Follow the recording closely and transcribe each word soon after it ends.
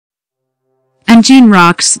Enjin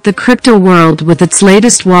rocks the crypto world with its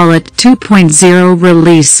latest Wallet 2.0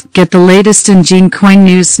 release. Get the latest Enjin Coin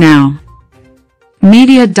news now.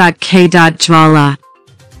 Media.k.JWALA.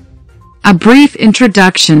 A brief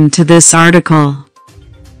introduction to this article.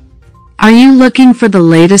 Are you looking for the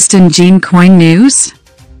latest Enjin Coin news?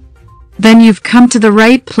 Then you've come to the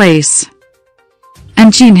right place.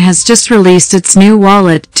 Enjin has just released its new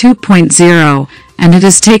Wallet 2.0, and it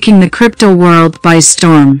is taking the crypto world by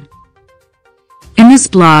storm. In this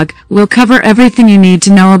blog, we'll cover everything you need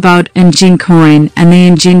to know about Enjin Coin and the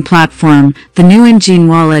Enjin Platform, the new Enjin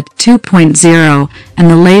Wallet 2.0, and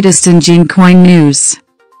the latest Enjin Coin news.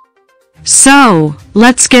 So,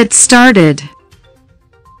 let's get started.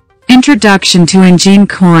 Introduction to Enjin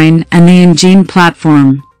Coin and the Enjin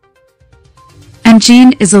Platform.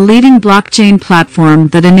 Enjin is a leading blockchain platform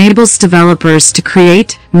that enables developers to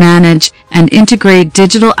create, manage, and integrate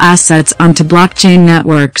digital assets onto blockchain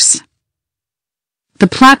networks. The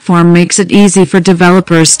platform makes it easy for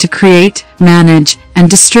developers to create, manage, and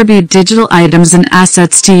distribute digital items and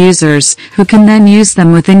assets to users, who can then use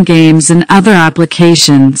them within games and other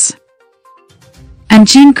applications.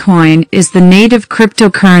 Enjin Coin is the native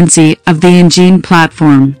cryptocurrency of the Enjin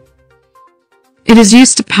platform. It is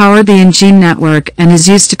used to power the Enjin network and is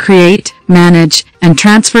used to create, manage, and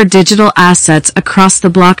transfer digital assets across the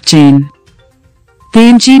blockchain. The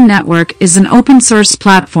Enjin network is an open-source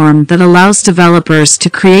platform that allows developers to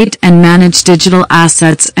create and manage digital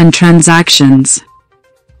assets and transactions.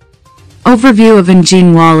 Overview of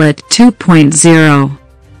Enjin Wallet 2.0.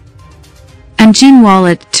 Enjin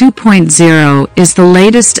Wallet 2.0 is the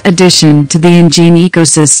latest addition to the Enjin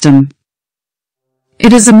ecosystem.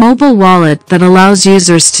 It is a mobile wallet that allows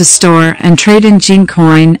users to store and trade Enjin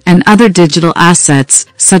Coin and other digital assets,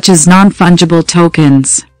 such as non-fungible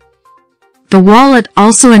tokens. The wallet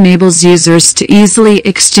also enables users to easily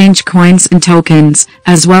exchange coins and tokens,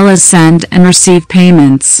 as well as send and receive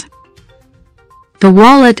payments. The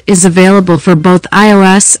wallet is available for both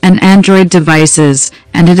iOS and Android devices,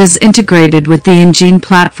 and it is integrated with the Enjin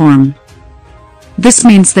platform. This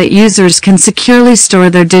means that users can securely store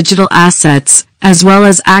their digital assets, as well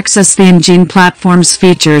as access the Enjin platform's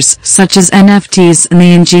features, such as NFTs and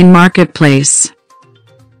the Enjin marketplace.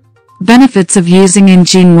 Benefits of using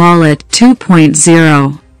Enjin Wallet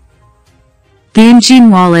 2.0. The Enjin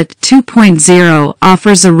Wallet 2.0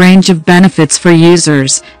 offers a range of benefits for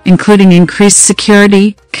users, including increased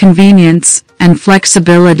security, convenience, and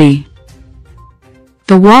flexibility.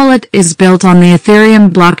 The wallet is built on the Ethereum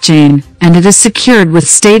blockchain, and it is secured with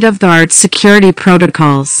state-of-the-art security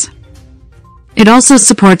protocols. It also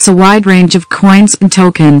supports a wide range of coins and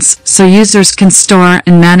tokens, so users can store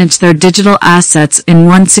and manage their digital assets in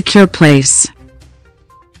one secure place.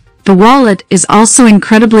 The wallet is also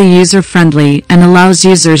incredibly user-friendly and allows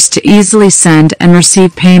users to easily send and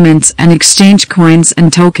receive payments and exchange coins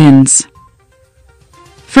and tokens.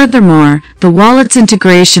 Furthermore, the wallet's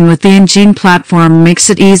integration with the Enjin platform makes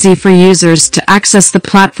it easy for users to access the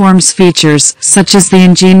platform's features, such as the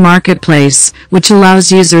Enjin marketplace, which allows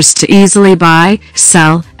users to easily buy,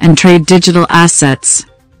 sell, and trade digital assets.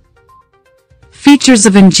 Features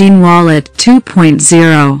of Enjin Wallet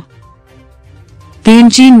 2.0. The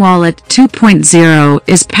Enjin Wallet 2.0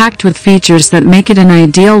 is packed with features that make it an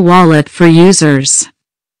ideal wallet for users.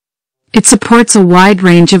 It supports a wide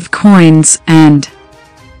range of coins and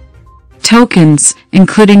tokens,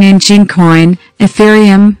 including Enjin Coin,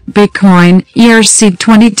 Ethereum, Bitcoin,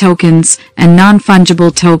 ERC20 tokens, and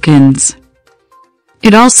non-fungible tokens.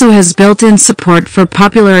 It also has built-in support for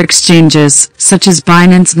popular exchanges, such as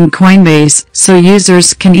Binance and Coinbase, so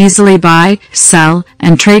users can easily buy, sell,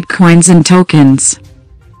 and trade coins and tokens.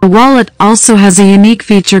 The wallet also has a unique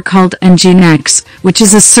feature called Enjin X, which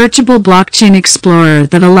is a searchable blockchain explorer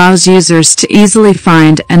that allows users to easily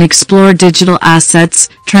find and explore digital assets,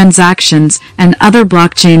 transactions, and other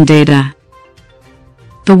blockchain data.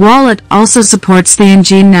 The wallet also supports the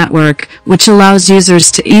Enjin network, which allows users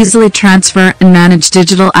to easily transfer and manage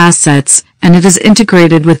digital assets, and it is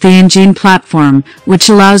integrated with the Enjin platform, which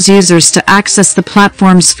allows users to access the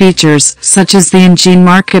platform's features, such as the Enjin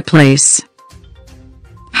marketplace.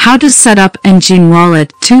 How to set up Enjin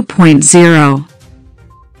Wallet 2.0.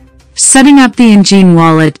 Setting up the Enjin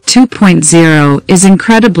Wallet 2.0 is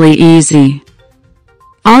incredibly easy.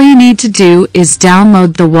 All you need to do is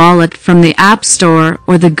download the wallet from the App Store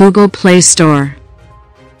or the Google Play Store.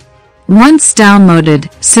 Once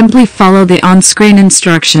downloaded, simply follow the on-screen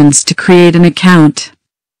instructions to create an account.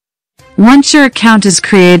 Once your account is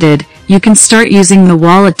created, you can start using the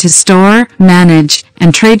wallet to store, manage,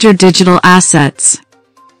 and trade your digital assets.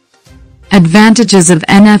 Advantages of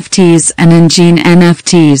NFTs and Enjin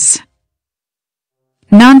NFTs.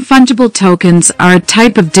 Non-fungible tokens are a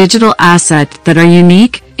type of digital asset that are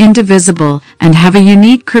unique, indivisible, and have a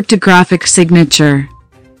unique cryptographic signature.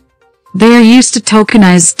 They are used to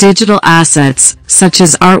tokenize digital assets, such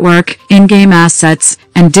as artwork, in-game assets,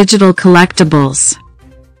 and digital collectibles.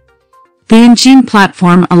 The Enjin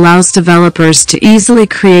platform allows developers to easily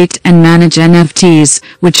create and manage NFTs,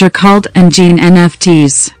 which are called Enjin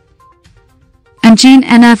NFTs. Enjin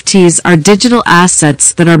NFTs are digital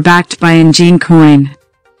assets that are backed by Enjin Coin.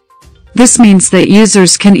 This means that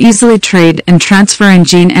users can easily trade and transfer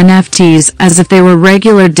Enjin NFTs as if they were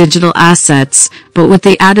regular digital assets, but with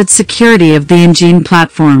the added security of the Enjin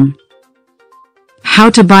platform. How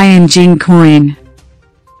to buy Enjin Coin?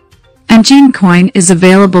 Enjin Coin is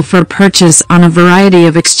available for purchase on a variety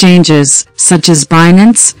of exchanges, such as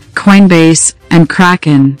Binance, Coinbase, and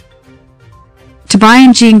Kraken. To buy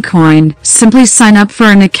Enjin Coin, simply sign up for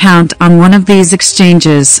an account on one of these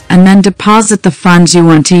exchanges and then deposit the funds you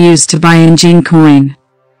want to use to buy Enjin Coin.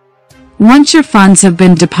 Once your funds have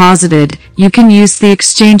been deposited, you can use the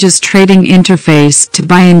exchange's trading interface to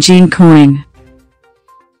buy Enjin Coin.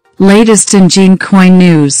 Latest Enjin Coin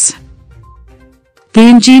news. The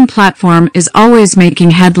Enjin platform is always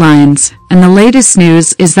making headlines, and the latest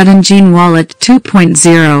news is that Enjin Wallet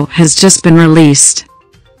 2.0 has just been released.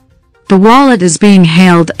 The wallet is being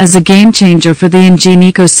hailed as a game-changer for the Enjin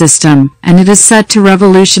ecosystem, and it is set to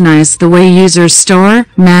revolutionize the way users store,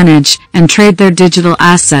 manage, and trade their digital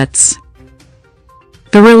assets.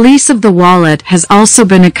 The release of the wallet has also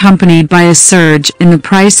been accompanied by a surge in the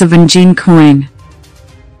price of Enjin Coin.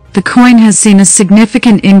 The coin has seen a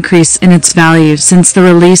significant increase in its value since the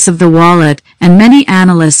release of the wallet, and many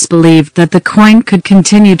analysts believe that the coin could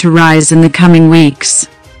continue to rise in the coming weeks.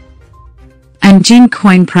 Enjin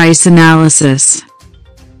Coin price analysis.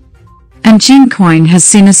 Enjin Coin has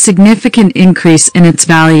seen a significant increase in its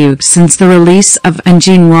value since the release of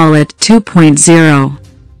Enjin Wallet 2.0.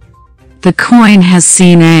 The coin has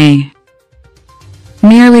seen a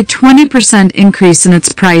nearly 20% increase in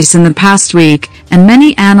its price in the past week, and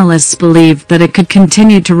many analysts believe that it could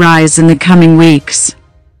continue to rise in the coming weeks.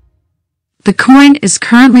 The coin is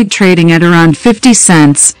currently trading at around 50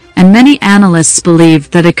 cents, and many analysts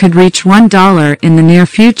believe that it could reach $1 in the near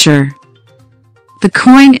future. The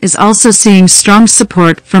coin is also seeing strong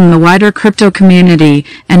support from the wider crypto community,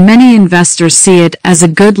 and many investors see it as a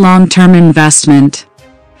good long-term investment.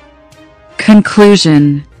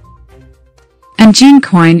 Conclusion. Enjin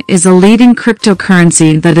Coin is a leading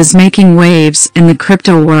cryptocurrency that is making waves in the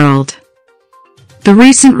crypto world. The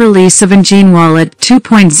recent release of Enjin Wallet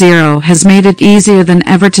 2.0 has made it easier than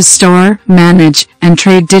ever to store, manage, and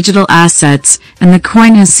trade digital assets, and the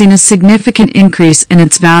coin has seen a significant increase in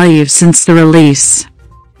its value since the release.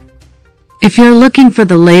 If you're looking for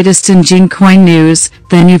the latest Enjin Coin news,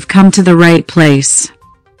 then you've come to the right place.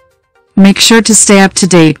 Make sure to stay up to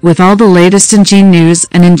date with all the latest Enjin news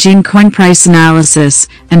and Enjin Coin price analysis,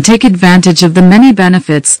 and take advantage of the many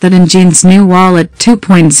benefits that Enjin's new Wallet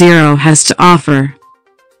 2.0 has to offer.